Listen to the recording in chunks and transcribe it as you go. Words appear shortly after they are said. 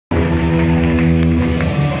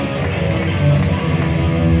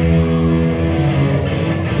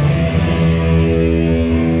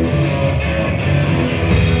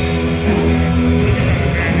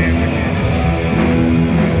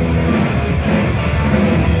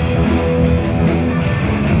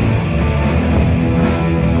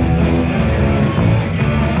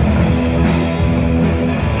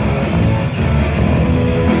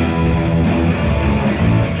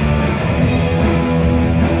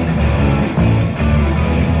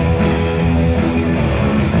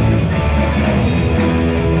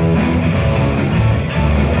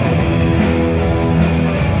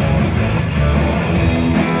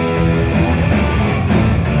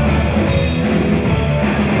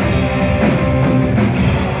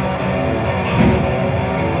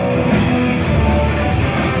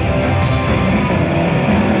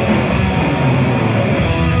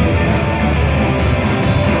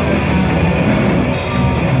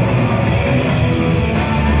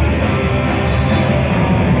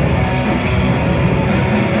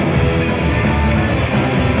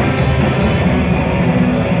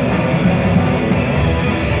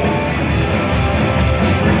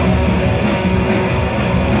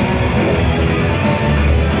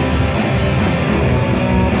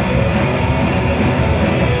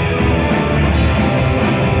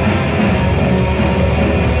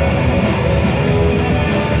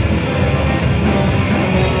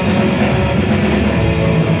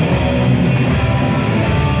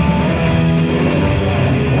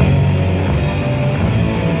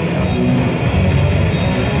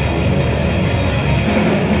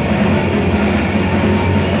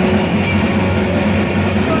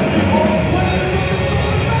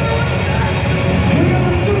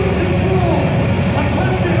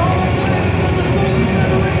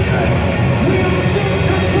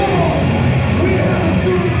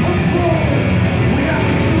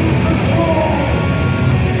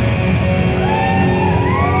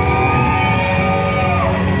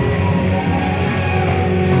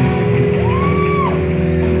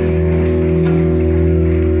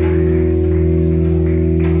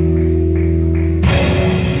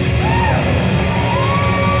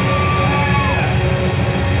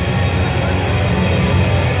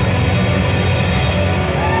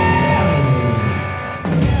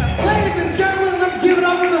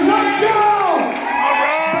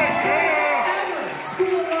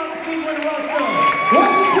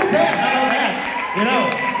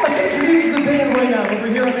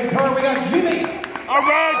got Jimmy. All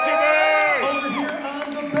right, Jimmy. Over here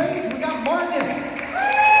on the bass, we got Marcus.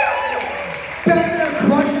 Back there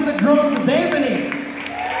crushing the drums is Anthony.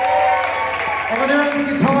 Over there on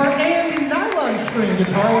the guitar and the nylon string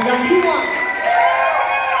guitar, we got Eli.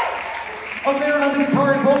 Over there on the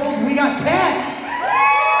guitar and vocals, we got Kat.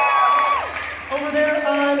 Over there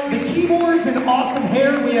on the keyboards and awesome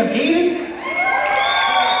hair, we have Aiden.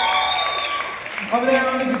 Over there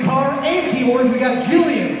on the guitar and keyboards, we got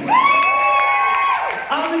Julian.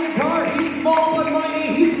 On the guitar, he's small but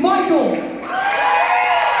mighty, he's Michael.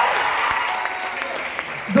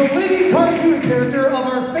 The living cartoon character of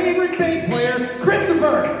our favorite bass player,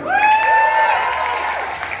 Christopher.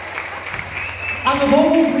 On the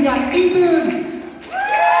vocals, we got Ethan.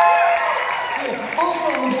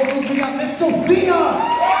 Also on the vocals, we got Miss Sophia.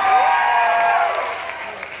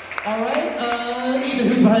 All right, Ethan,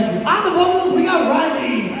 who's behind you? On the vocals, we got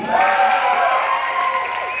Riley.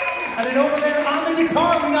 And then over there on the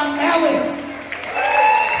guitar, we got Alex.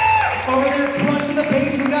 Over there crushing the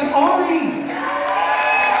bass, we got Ari.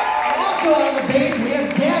 Also on the bass, we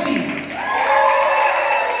have Gabby.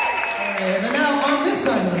 And now on this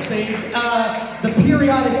side of the stage, the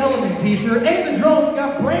Periodic Element t-shirt and the drum, we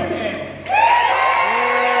got Brandon.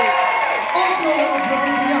 Also on the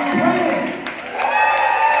drums, we got Brandon.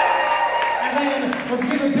 And then let's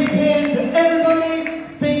give a big hand to everybody.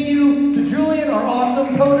 Thank you to Julian, our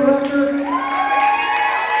awesome co-director.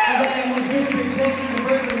 And then let's give a big thank you to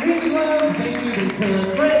Mercury Music Lounge. Thank you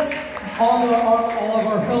to Chris, all of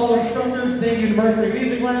our fellow instructors. Thank you to Mercury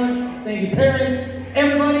Music Lounge. Thank you, parents.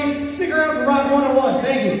 Everybody, stick around for Rock 101.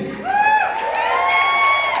 Thank you.